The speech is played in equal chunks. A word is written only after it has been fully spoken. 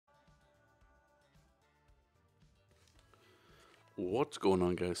What's going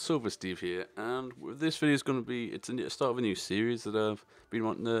on, guys? Silver Steve here, and this video is going to be it's the start of a new series that I've been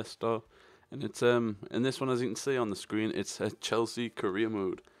wanting to start, and it's in this one, as you can see on the screen, it's a Chelsea career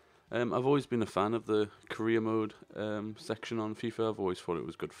mode. I've always been a fan of the career mode section on FIFA. I've always thought it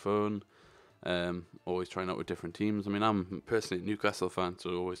was good fun. Always trying out with different teams. I mean, I'm personally a Newcastle fan,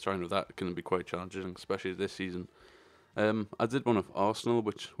 so always trying with that can be quite challenging, especially this season. I did one of Arsenal,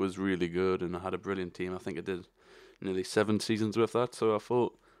 which was really good, and I had a brilliant team. I think I did nearly 7 seasons with that. So I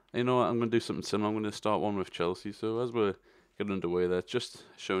thought, you know what, I'm going to do something similar. I'm going to start one with Chelsea. So as we're getting underway there, just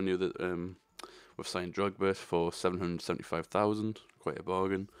showing you that we've signed Drogba for 775,000, quite a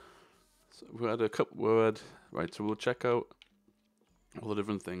bargain. So we had a couple. Right. So we'll check out all the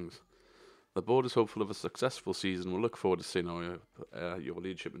different things. The board is hopeful of a successful season. We'll look forward to seeing how your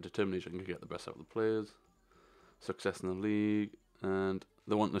leadership and determination can get the best out of the players. Success in the league, and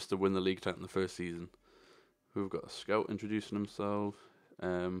they want us to win the league title in the first season. We've got a scout introducing himself.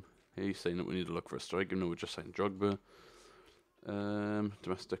 He's saying that we need to look for a striker, even though we just signed Drogba.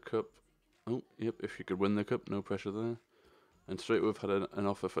 Domestic Cup. Oh, yep, if you could win the cup, no pressure there. And straight we've had an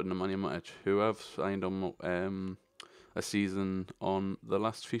offer for Nemanja Matic, who have signed on a season on the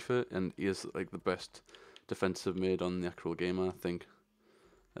last FIFA, and he is like the best defensive mid on the actual game, I think.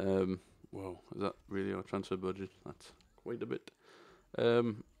 Whoa, is that really our transfer budget? That's quite a bit.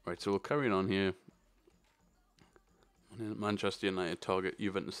 Right, so we'll carry on here. Manchester United target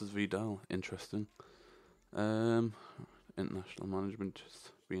Juventus's Vidal. Interesting. International management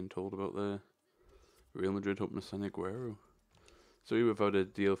just being told about there. Real Madrid hoping to sign Aguero. So we without a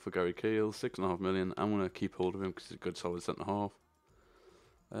deal for Gary Cahill, 6.5 million. I'm gonna keep hold of him because he's a good solid centre half.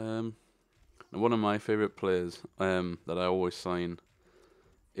 Now one of my favourite players that I always sign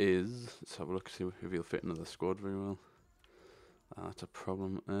is, let's have a look, see if he'll fit into the squad very well. That's a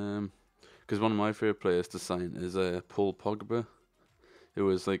problem. Because one of my favourite players to sign is Paul Pogba, who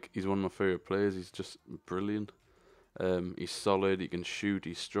is he's one of my favourite players. He's just brilliant. He's solid. He can shoot.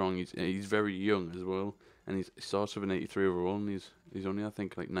 He's strong. He's very young as well, and he starts with an 83 overall. And he's only, I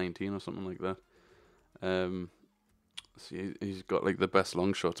think, like 19 or something like that. So he's got like the best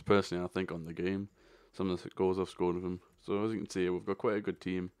long shots personally, I think, on the game. Some of the goals I've scored with him. So as you can see, we've got quite a good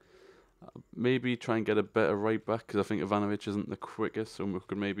team. Maybe try and get a better right back, because I think Ivanovic isn't the quickest, so we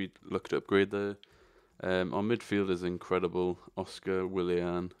could maybe look to upgrade there. Our midfield is incredible. Oscar,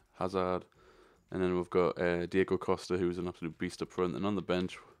 Willian, Hazard, and then we've got Diego Costa, who's an absolute beast up front. And on the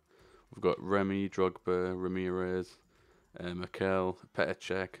bench, we've got Remy, Drogba, Ramirez, Mikel, Petr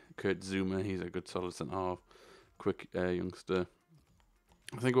Cech, Kurt Zuma. He's a good solid centre half, quick youngster.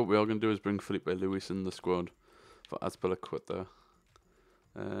 I think what we are going to do is bring Felipe Luis in the squad for Azpilicueta.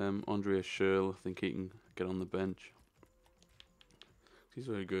 Andrea Schürrle, I think he can get on the bench. He's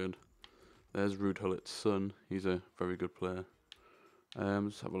very good. There's Ruud Hullit's son. He's a very good player.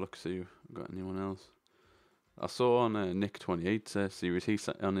 Let's have a look, see if we've got anyone else. I saw on Nick28's series,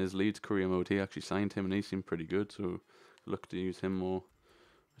 on his Leeds career mode, he actually signed him and he seemed pretty good, so look to use him more.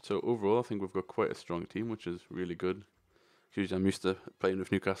 So overall, I think we've got quite a strong team, which is really good. Usually I'm used to playing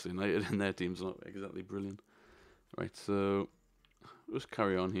with Newcastle United and their team's not exactly brilliant. Right, so just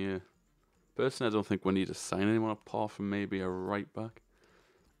carry on here. Personally, I don't think we need to sign anyone apart from maybe a right back.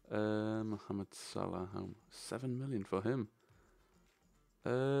 Mohamed Salah, 7 million for him.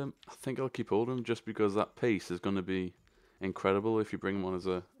 I think I'll keep hold of him just because that pace is going to be incredible if you bring him on as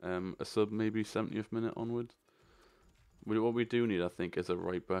a sub, maybe 70th minute onwards. What we do need, I think, is a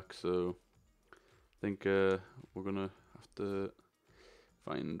right back. So I think we're gonna have to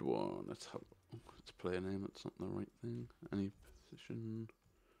find one. Let's play a name. That's not the right thing. Any position.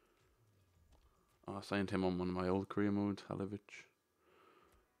 Oh, I signed him on one of my old career modes, Halovic.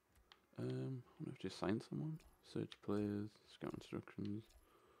 I wonder if I just signed someone. Search players, scout instructions.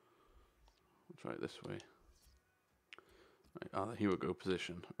 We'll try it this way. Right, here we go.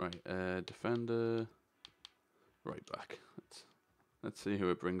 Position. Right, defender, right back. Let's see who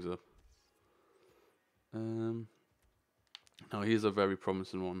it brings up. Now here's a very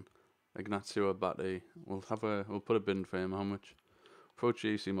promising one. Ignacio Abate. We'll put a bid in for him. How much? Approach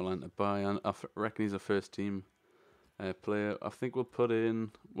AC Milan to buy, and I reckon he's a first team player. I think we'll put in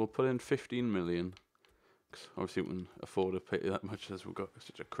 15 million. Cause obviously we can afford to pay that much as we've got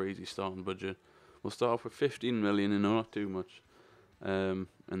such a crazy starting budget. We'll start off with 15 million and not too much. And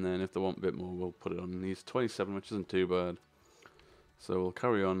then if they want a bit more, we'll put it on. He's 27, which isn't too bad. So we'll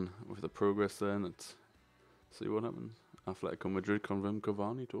carry on with the progress there, and let's see what happens. Atletico Madrid confirm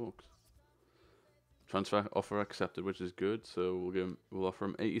Cavani talks. Transfer offer accepted, which is good. So we'll offer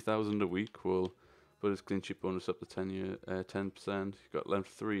him 80,000 a week. We'll put his clean sheet bonus up to 10%. He's got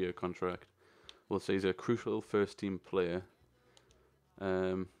length 3-year contract. We'll say he's a crucial first team player.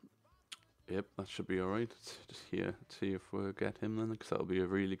 Yep, that should be alright. Just here, see if we get him then, because that'll be a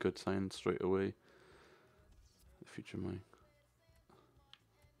really good sign straight away. The future Mike.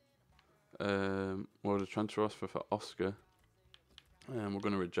 Well, the transfer offer for Oscar. We're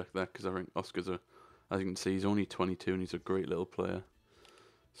going to reject that because I think Oscar's as you can see, he's only 22 and he's a great little player.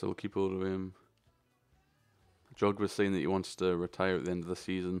 So we'll keep hold of him. Jog was saying that he wants to retire at the end of the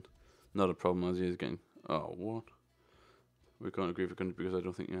season. Not a problem as he is getting. Oh, what? We can't agree for country because I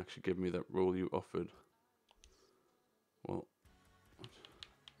don't think you actually give me that role you offered. Well,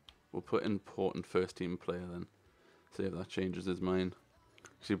 we'll put important first team player then. See if that changes his mind.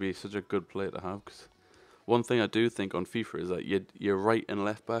 Because he'd be such a good player to have. Cause one thing I do think on FIFA is that your right and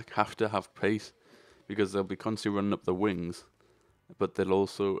left back have to have pace. Because they'll be constantly running up the wings. But they'll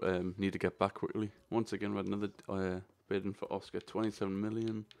also need to get back quickly. Once again, we had another bidding for Oscar. 27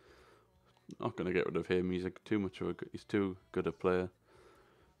 million. Not going to get rid of him. He's he's too good a player.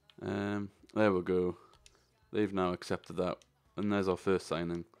 There we go. They've now accepted that, and there's our first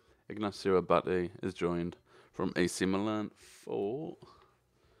signing. Ignacio Abate is joined from AC Milan for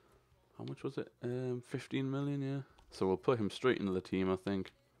how much was it? 15 million, yeah. So we'll put him straight into the team, I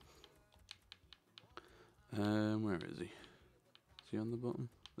think. Where is he? Is he on the bottom?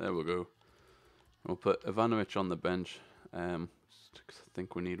 There we go. We'll put Ivanovic on the bench. I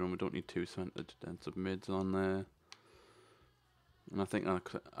think we need one. We don't need two centre defensive mids on there. And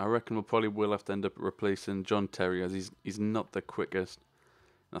I reckon we probably will have to end up replacing John Terry as he's not the quickest.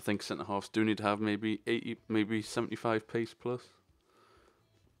 And I think centre halves do need to have maybe 80, maybe 75 pace plus.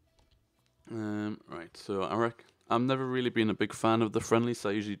 Right. So I'm never really been a big fan of the friendlies. So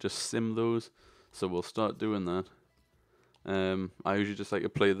I usually just sim those. So we'll start doing that. I usually just like to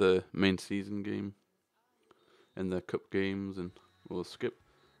play the main season game and the cup games, and we'll skip.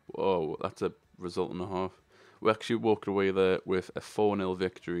 Oh, that's a result and a half. We actually walked away there with a 4-0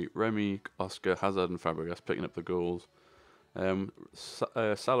 victory. Remy, Oscar, Hazard and Fabregas picking up the goals.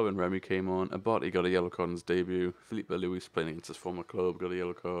 Salah and Remy came on. Abate got a yellow card in his debut. Felipe Luis playing against his former club got a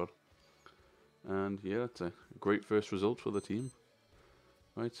yellow card. And yeah, it's a great first result for the team.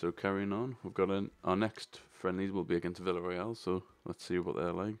 Right, so carrying on. We've got our next friendlies will be against Villarreal, so let's see what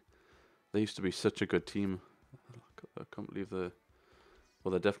they're like. They used to be such a good team. I can't believe they're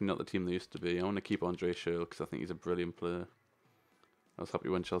definitely not the team they used to be. I want to keep Andre Schürrle because I think he's a brilliant player. I was happy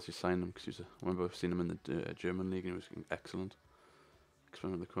when Chelsea signed him because I remember seeing him in the German league and he was excellent.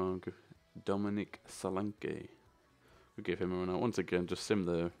 Experiment the crown. Dominic Solanke. We gave him a run out. Once again, just sim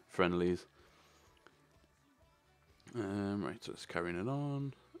the friendlies. Right, so it's carrying it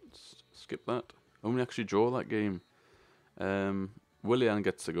on. Let's skip that. And we actually draw that game. Willian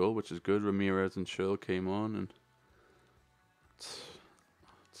gets the goal, which is good. Ramirez and Schürrle came on, and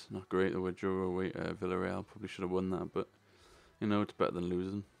it's not great that we drew away. Villarreal probably should have won that, but you know it's better than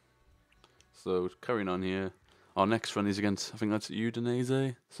losing. So carrying on here, our next friendly is against, I think that's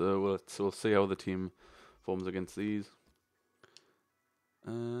Udinese. So we'll see how the team forms against these.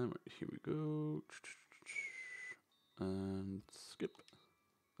 Here we go, and skip.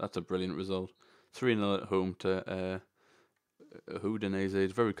 That's a brilliant result. 3-0 at home to Udinese.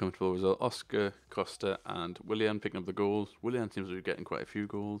 It's a very comfortable result. Oscar, Costa and Willian picking up the goals. Willian seems to be getting quite a few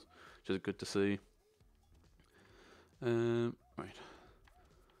goals, which is good to see. Right.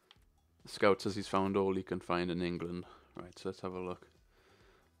 The scout says he's found all he can find in England. Right, so let's have a look.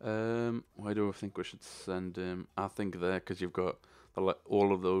 Why do I think we should send him? I think there, because you've got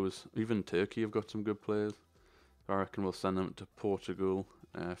all of those. Even Turkey have got some good players. I reckon we'll send him to Portugal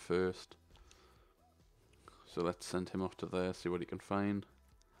first. So let's send him off to there, see what he can find.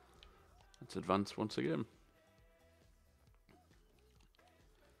 Let's advance once again.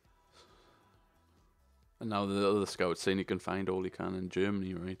 And now the other scout's saying he can find all he can in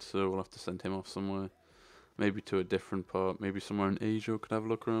Germany, right? So we'll have to send him off somewhere. Maybe to a different part. Maybe somewhere in Asia we could have a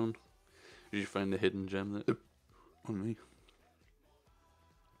look around. Usually find a hidden gem there. On me.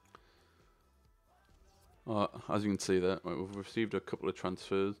 As you can see there, right, we've received a couple of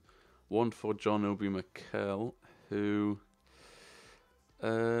transfers. One for John Obi Mikel, who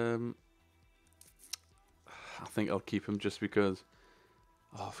I think I'll keep him just because.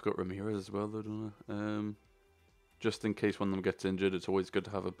 Oh, I forgot Ramirez as well, though, don't I? Just in case one of them gets injured, it's always good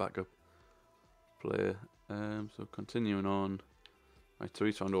to have a backup player. So continuing on. Right, so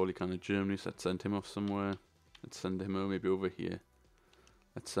he's found all he can in Germany, so let's send him off somewhere. Let's send him maybe over here.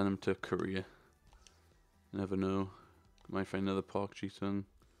 Let's send him to Korea. Never know. Might find another Park Ji-sung.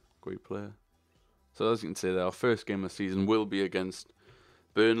 Great player. So as you can see there, our first game of the season will be against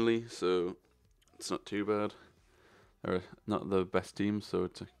Burnley, so it's not too bad. They're not the best team, so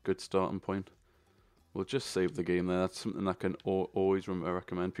it's a good starting point. We'll just save the game there. That's something I can always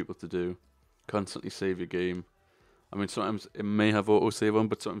recommend people to do. Constantly save your game. I mean, sometimes it may have autosave on,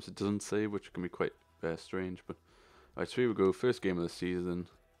 but sometimes it doesn't save, which can be quite strange. But right, so here we go. First game of the season.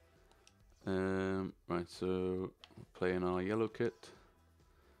 Right, so playing our yellow kit.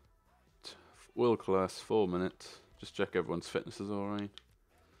 World class, 4 minutes. Just check everyone's fitness is alright.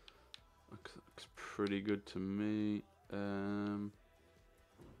 Looks pretty good to me. Who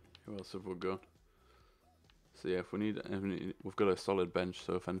else have we got? So yeah, if we need, we've got a solid bench.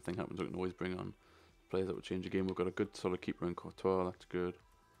 So if anything happens, we can always bring on players that will change the game. We've got a good solid keeper in Courtois. That's good.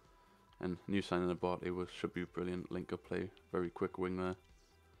 And new signing of Bartley should be brilliant. Link up play, very quick wing there.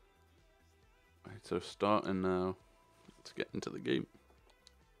 Right, so starting now. Let's get into the game.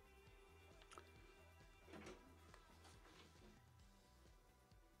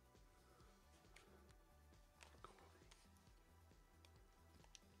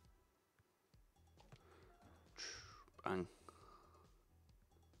 Bang.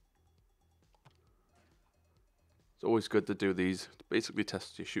 It's always good to do these. Basically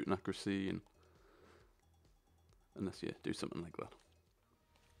test your shooting accuracy, and unless you do something like that.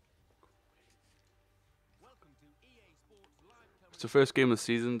 So first game of the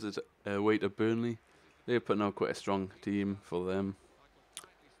season is away to Burnley. They're putting out quite a strong team for them.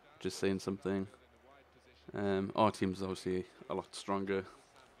 Just saying something. Our team's obviously a lot stronger,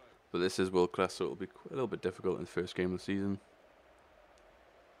 but this is world class, so it'll be a little bit difficult in the first game of the season.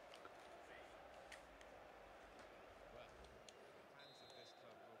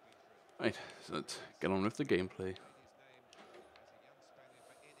 Right, so let's get on with the gameplay.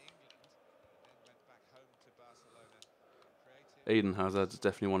 Eden Hazard's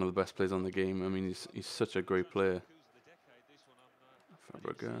definitely one of the best players on the game. I mean, he's such a great player.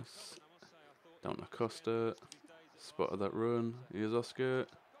 Fabregas, down to Costa, spotted that run. Here's Oscar.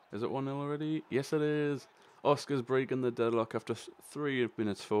 Is it 1-0 already? Yes, it is. Oscar's breaking the deadlock after 3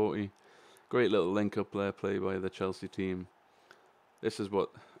 minutes 40. Great little link-up play by the Chelsea team. This is what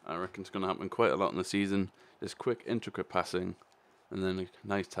I reckon is going to happen quite a lot in the season. This quick, intricate passing, and then a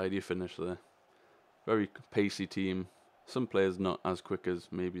nice, tidy finish there. Very pacey team. Some players not as quick as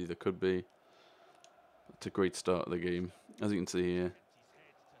maybe they could be. It's a great start of the game. As you can see here,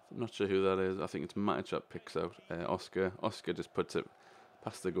 I'm not sure who that is. I think it's Matic that picks out Oscar. Oscar just puts it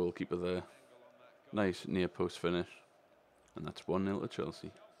past the goalkeeper there. Nice near post finish. And that's 1-0 to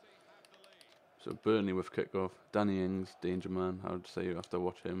Chelsea. So Burnley with kickoff. Danny Ings, danger man. I would say you have to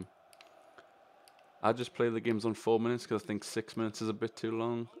watch him. I just play the games on 4 minutes because I think 6 minutes is a bit too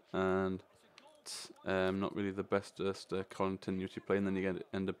long, and it's not really the best just continuity play, and then you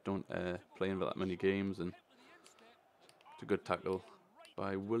end up playing for that many games. And it's a good tackle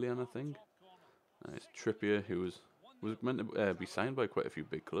by Willian, I think. It's Trippier, who was meant to be signed by quite a few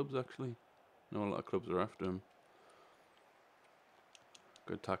big clubs actually. I know a lot of clubs are after him.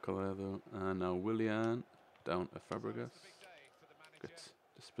 Good tackle there though. And now Willian down to Fabregas. Gets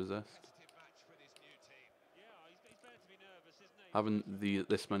dispossessed. Having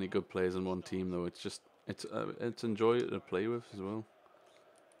this many good players in one team though, it's enjoyable to play with as well.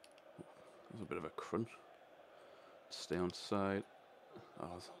 There's a bit of a crunch. Stay on side. Oh,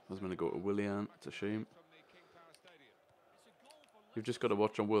 I was going to go to Willian. It's a shame. You've just got to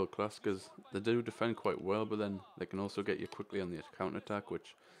watch on world class because they do defend quite well, but then they can also get you quickly on the counter attack,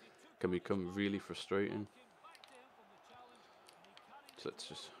 which can become really frustrating. So let's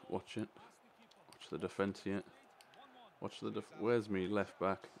just watch it. Watch the defense here. Watch the where's me left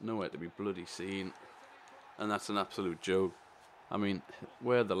back? Nowhere to be bloody seen. And that's an absolute joke. I mean,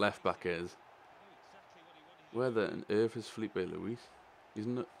 where the left back is. Where the earth is Felipe Luis? He's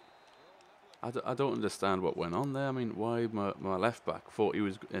not. I don't understand what went on there. I mean, why my left back thought he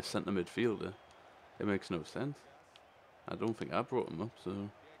was a centre midfielder? It makes no sense. I don't think I brought him up, so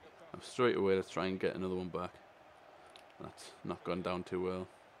I'm straight away to try and get another one back. That's not gone down too well.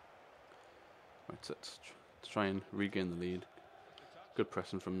 Right, so let's try and regain the lead. Good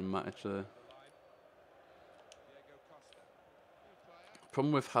pressing from the Matic there.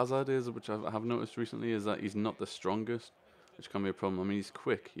 Problem with Hazard is, which I have noticed recently, is that he's not the strongest, which can be a problem. I mean, he's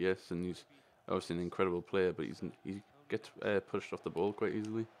quick, yes, and he's obviously an incredible player, but he gets pushed off the ball quite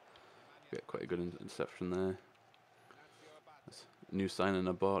easily. Get quite a good interception there. That's a new signing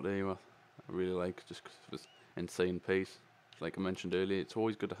of Bartley, I really like, just because of his insane pace. Like I mentioned earlier, it's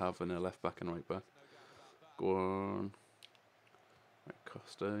always good to have in a left back and right back. Go on. Right,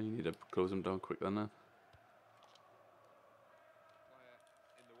 Costa, you need to close him down quicker than that.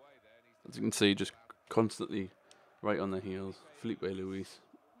 As you can see, just constantly right on their heels. Felipe Luis,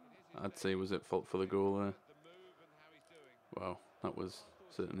 I'd say, was at fault for the goal there. Wow, that was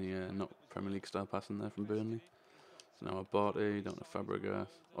Certainly not Premier League style passing there from Burnley. So now Abate down to Fabregas,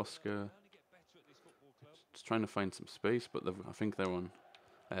 Oscar. Just trying to find some space, but I think they're on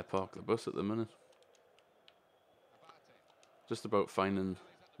park the bus at the minute. Just about finding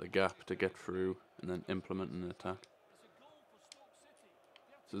the gap to get through and then implementing an attack.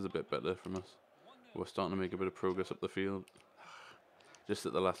 This is a bit better from us. We're starting to make a bit of progress up the field. Just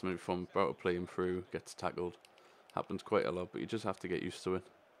at the last minute before I'm about to play him through, gets tackled. Happens quite a lot, but you just have to get used to it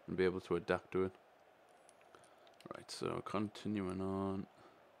and be able to adapt to it. Right, so continuing on.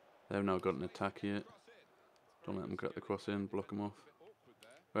 They've now got an attack here. Don't let them get the cross in, block them off.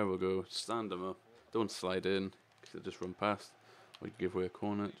 Where we'll go, stand them up. Don't slide in, because they just run past. We give away a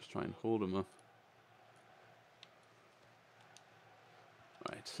corner, just try and hold them up.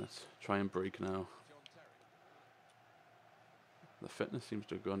 Right, so let's try and break now. The fitness seems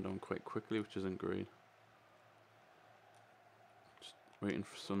to have gone down quite quickly, which isn't great. Just waiting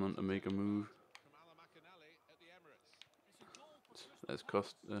for someone to make a move. There's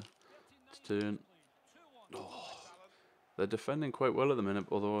Costa. It's turn. Oh, they're defending quite well at the minute,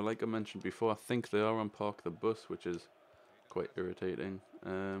 although like I mentioned before, I think they are on park the bus, which is quite irritating.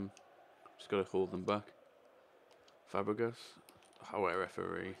 Just got to hold them back. Fabregas. How a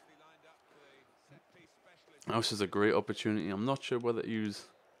referee. Now this is a great opportunity. I'm not sure whether to use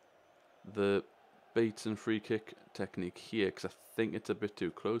the baits and free kick technique here, because I think it's a bit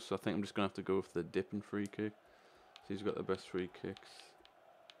too close. So I think I'm just going to have to go for the dip and free kick. So he's got the best free kicks.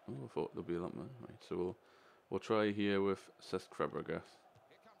 Oh, I thought there'll be a lot more. Right, so we'll try here with Cesc Fabregas.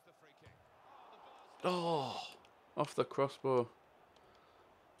 Oh, off the crossbar.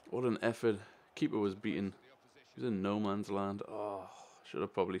 What an effort. Keeper was beaten. He was in no man's land. Oh, should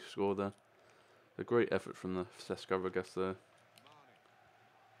have probably scored that. A great effort from the Cesc Fabregas there.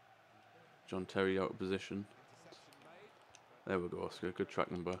 John Terry out of position. There we go, Oscar. Good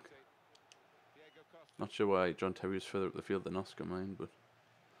tracking back. Not sure why John Terry was further up the field than Oscar, mine, but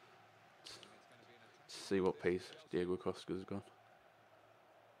let's see what pace Diego Costa's got.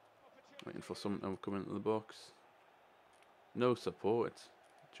 Waiting for someone to come into the box. No support. It's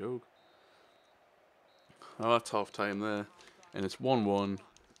a joke. Oh, that's half time there, and it's 1-1.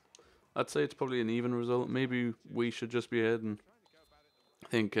 I'd say it's probably an even result. Maybe we should just be ahead, and I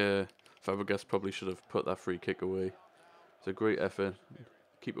think Fabregas probably should have put that free kick away. It's a great effort.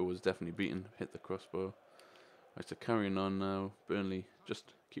 Keeper was definitely beaten, hit the crossbar. Right, so carrying on now. Burnley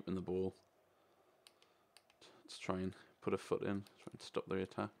just keeping the ball. Let's try and put a foot in, try and stop their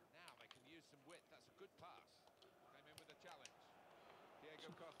attack.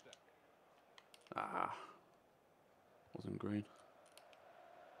 Ah, wasn't great.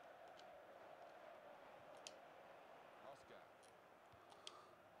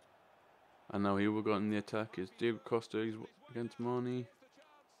 And now here we've got in the attack is Diego Costa. He's against Marnie.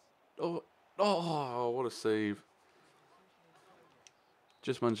 Oh, what a save.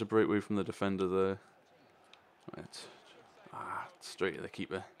 Just managed to break away from the defender there. Right. Straight at the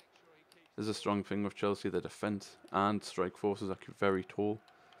keeper. There's a strong thing with Chelsea. Their defence and strike force is actually very tall.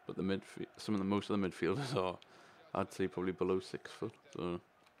 But the most of the midfielders are, I'd say, probably below 6 foot. So,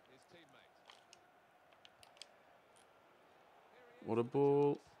 what a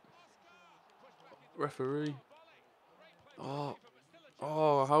ball. Referee. Oh,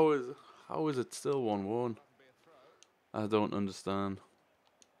 how is it still 1-1? I don't understand.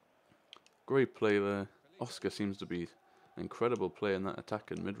 Great play there. Oscar seems to be an incredible player in that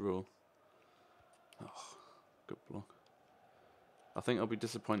attack and mid-roll. Oh, good block. I think I'll be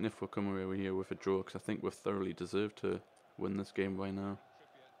disappointed if we're coming away here with a draw, because I think we've thoroughly deserved to win this game by now.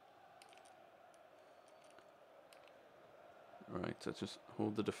 Right, let's just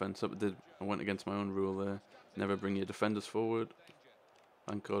hold the defence up. I went against my own rule there. Never bring your defenders forward.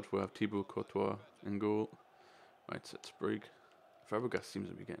 Thank God we have Thibaut Courtois in goal. Right, so let's break. Fabregas seems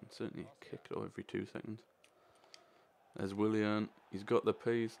to be getting certainly kicked every 2 seconds. There's Willian. He's got the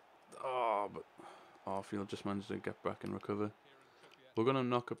pace. Oh, but Arfield just managed to get back and recover. We're going to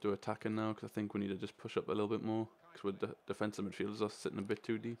knock up to attacking now, because I think we need to just push up a little bit more, because with the defensive midfielders are sitting a bit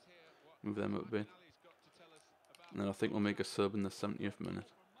too deep. Move them up a bit. And then I think we'll make a sub in the 70th minute.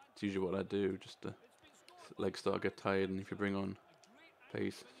 It's usually what I do, just to leg start get tired, and if you bring on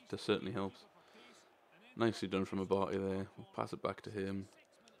pace, that certainly helps. Nicely done from Abate there. We'll pass it back to him.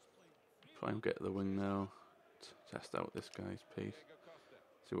 Try and get the wing now. Test out this guy's pace.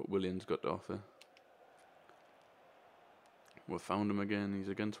 See what Willian's got to offer. We've found him again. He's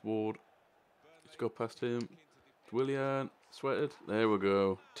against Ward. Let's go past him. It's Willian. Sweated. There we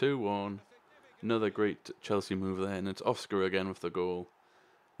go. 2-1. Another great Chelsea move there. And it's Oscar again with the goal.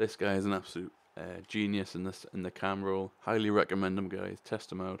 This guy is an absolute genius in the cam role. Highly recommend him, guys.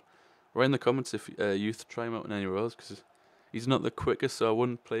 Test him out. Write in the comments if you try him out in anywhere else, because he's not the quickest, so I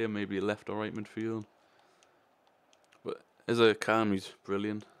wouldn't play him maybe left or right midfield. But as a cam, he's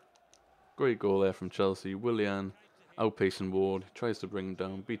brilliant. Great goal there from Chelsea. Willian outpacing Ward. He tries to bring him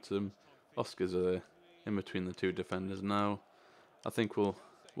down, beats him. Oscar's in between the two defenders now. I think we'll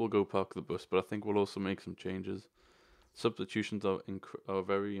go park the bus, but I think we'll also make some changes. Substitutions are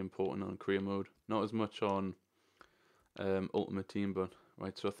very important on career mode. Not as much on Ultimate Team, but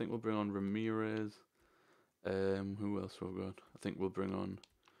right. So I think we'll bring on Ramirez. Who else have we got? I think we'll bring on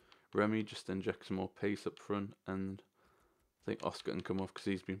Remy, just to inject some more pace up front, and I think Oscar can come off because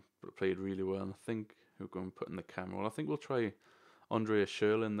he's been played really well. And I think we're going to put in the camera. Well, I think we'll try Andrea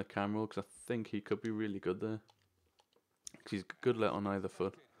Schürrle in the camera because I think he could be really good there. Cause he's good let on either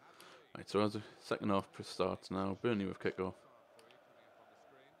foot. Right, so as the second half starts now, Burnley with kick off.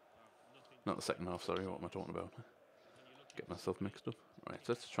 Not the second half, sorry. What am I talking about? Get myself mixed up. Right,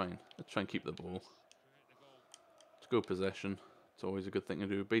 so let's try and keep the ball. Let's go possession. It's always a good thing to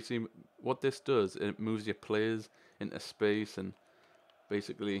do. Basically, what this does, it moves your players into space, and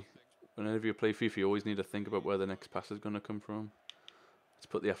basically, whenever you play FIFA, you always need to think about where the next pass is going to come from. Let's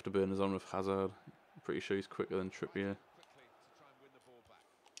put the afterburners on with Hazard. I'm pretty sure he's quicker than Trippier.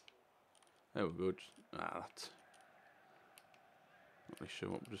 There we go. That's not really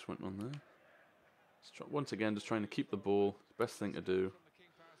sure what just went on there. Once again, just trying to keep the ball. Best thing to do.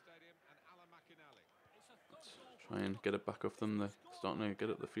 Let's try and get it back off them. They're starting to get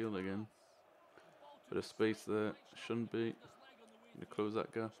up the field again. Bit of space there. Shouldn't be. To close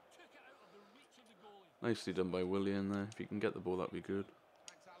that gap. Nicely done by Willian there. If you can get the ball, that'd be good.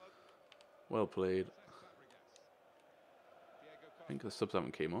 Well played. I think the subs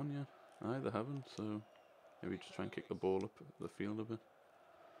haven't came on yet. Aye, they haven't, so maybe just try and kick the ball up the field a bit.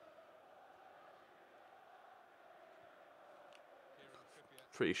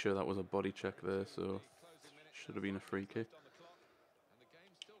 Pretty sure that was a body check there, so should have been a free kick.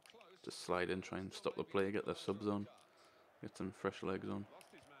 Just slide in, try and stop the play, get their subs on, get some fresh legs on.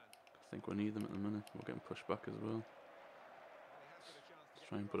 I think we need them at the minute. We're getting pushed back as well. Let's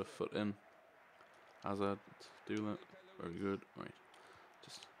try and put a foot in. Hazard, let's do that. Very good. Right,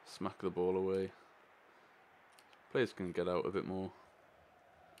 just smack the ball away. Players can get out a bit more.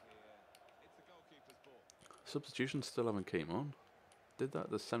 Substitutions still haven't came on. Did that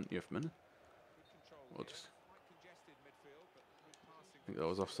at the 70th minute? Or just, I think that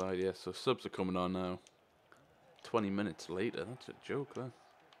was offside, yeah. So subs are coming on now. 20 minutes later, that's a joke, that.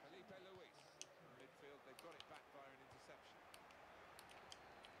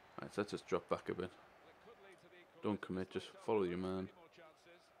 Right, so let's just drop back a bit. Don't commit, just follow your man.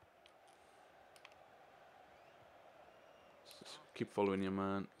 Just keep following your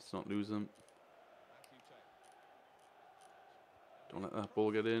man, let's not lose him. Don't let that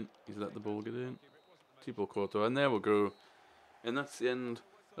ball get in. He's let the ball get in. Thibaut Courtois, and there we go. And that's the end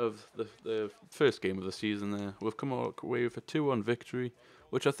of the first game of the season there. We've come away with a 2-1 victory,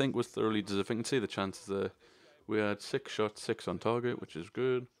 which I think was thoroughly deserving. You can see the chances there. We had 6 shots, 6 on target, which is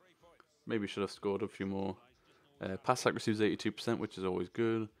good. Maybe should have scored a few more. Pass accuracy was 82%, which is always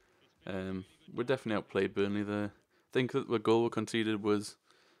good. We definitely outplayed Burnley there. I think that the goal we conceded was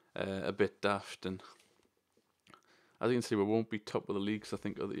a bit daft, and as you can see, we won't be top of the league. So I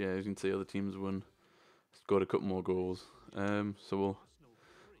think, as you can see, other teams scored a couple more goals. So we'll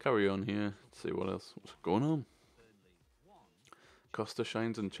carry on here. See what's going on. Costa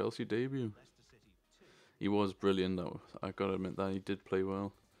shines in Chelsea debut. He was brilliant, though. I gotta admit that he did play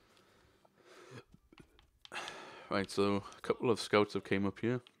well. Right, so a couple of scouts have came up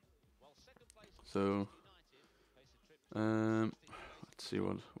here. So let's see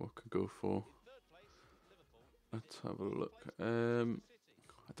what could go for. Let's have a look.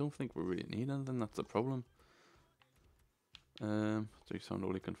 I don't think we really need anything. That's the problem. So you sound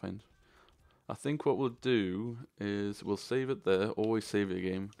all you can find. I think what we'll do is we'll save it there. Always save your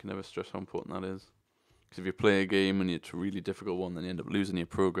game. Can never stress how important that is. Because if you play a game and it's a really difficult one, then you end up losing your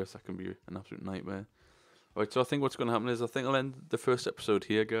progress. That can be an absolute nightmare. Right, so I think what's going to happen is I think I'll end the first episode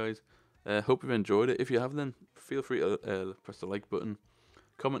here, guys. Hope you've enjoyed it. If you have, then feel free to press the like button.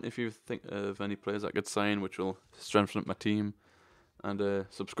 Comment if you think of any players that could sign, which will strengthen up my team. And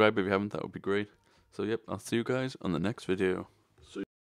subscribe if you haven't, that would be great. So, yep, I'll see you guys on the next video.